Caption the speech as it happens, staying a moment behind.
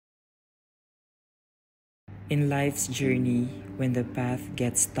In life's journey, when the path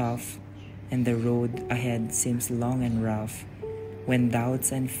gets tough and the road ahead seems long and rough, when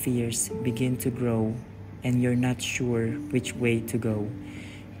doubts and fears begin to grow and you're not sure which way to go,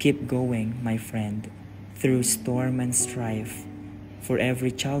 keep going, my friend, through storm and strife, for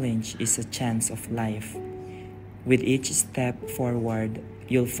every challenge is a chance of life. With each step forward,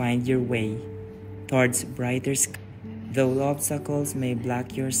 you'll find your way towards brighter skies. Though obstacles may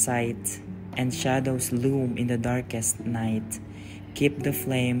block your sight and shadows loom in the darkest night, keep the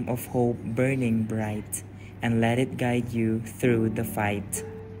flame of hope burning bright and let it guide you through the fight.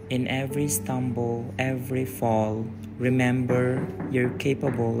 In every stumble, every fall, remember you're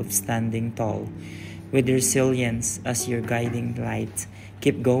capable of standing tall. With resilience as your guiding light,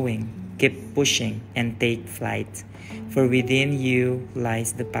 keep going, keep pushing, and take flight. For within you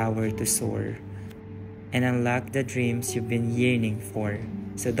lies the power to soar and unlock the dreams you've been yearning for.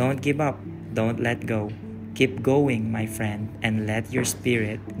 So don't give up, don't let go. Keep going, my friend, and let your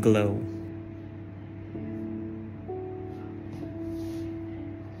spirit glow.